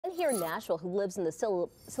here in Nashville who lives in the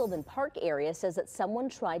Sylvan Park area says that someone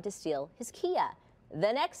tried to steal his Kia.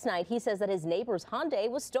 The next night, he says that his neighbor's Hyundai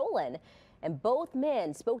was stolen. And both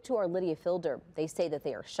men spoke to our Lydia Fielder. They say that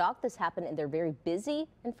they are shocked this happened in their very busy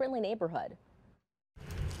and friendly neighborhood.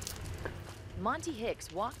 Monty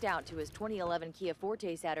Hicks walked out to his 2011 Kia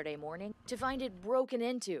Forte Saturday morning to find it broken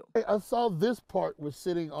into. I saw this part was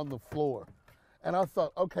sitting on the floor. And I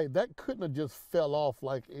thought, okay, that couldn't have just fell off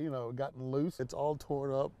like, gotten loose. It's all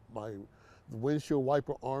torn up. My windshield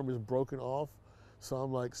wiper arm is broken off. So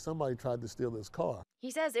I'm like, somebody tried to steal this car. He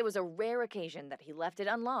says it was a rare occasion that he left it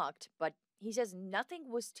unlocked, but he says nothing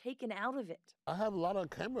was taken out of it. I have a lot of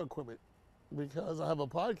camera equipment because I have a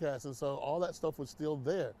podcast, and so all that stuff was still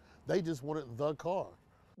there. They just wanted the car.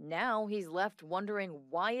 Now he's left wondering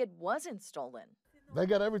why it wasn't stolen. They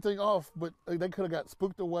got everything off, but they could have got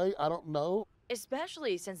spooked away. I don't know.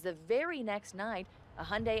 Especially since the very next night, a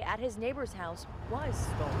Hyundai at his neighbor's house was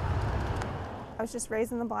stolen. I was just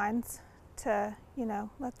raising the blinds to,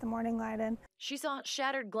 let the morning light in. She saw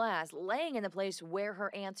shattered glass laying in the place where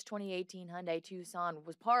her aunt's 2018 Hyundai Tucson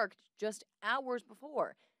was parked just hours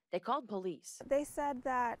before. They called police. They said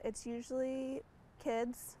that it's usually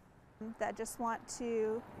kids that just want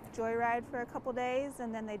to joyride for a couple days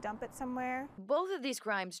and then they dump it somewhere. Both of these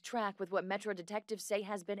crimes track with what Metro detectives say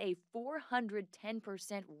has been a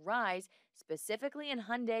 410% rise, specifically in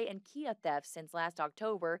Hyundai and Kia thefts since last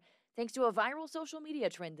October, thanks to a viral social media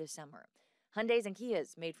trend this summer. Hyundais and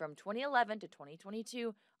Kias made from 2011 to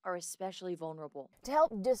 2022 are especially vulnerable. To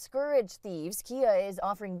help discourage thieves, Kia is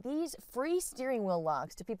offering these free steering wheel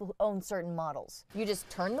locks to people who own certain models. You just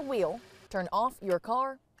turn the wheel, turn off your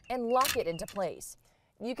car, and lock it into place.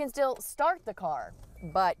 You can still start the car,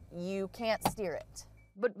 but you can't steer it.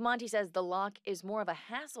 But Monty says the lock is more of a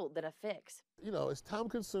hassle than a fix. It's time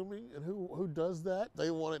consuming, and who does that?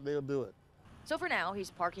 They want it, they'll do it. So for now,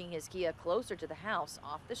 he's parking his Kia closer to the house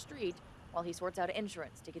off the street while he sorts out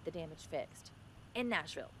insurance to get the damage fixed. In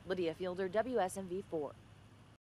Nashville, Lydia Fielder, WSMV 4.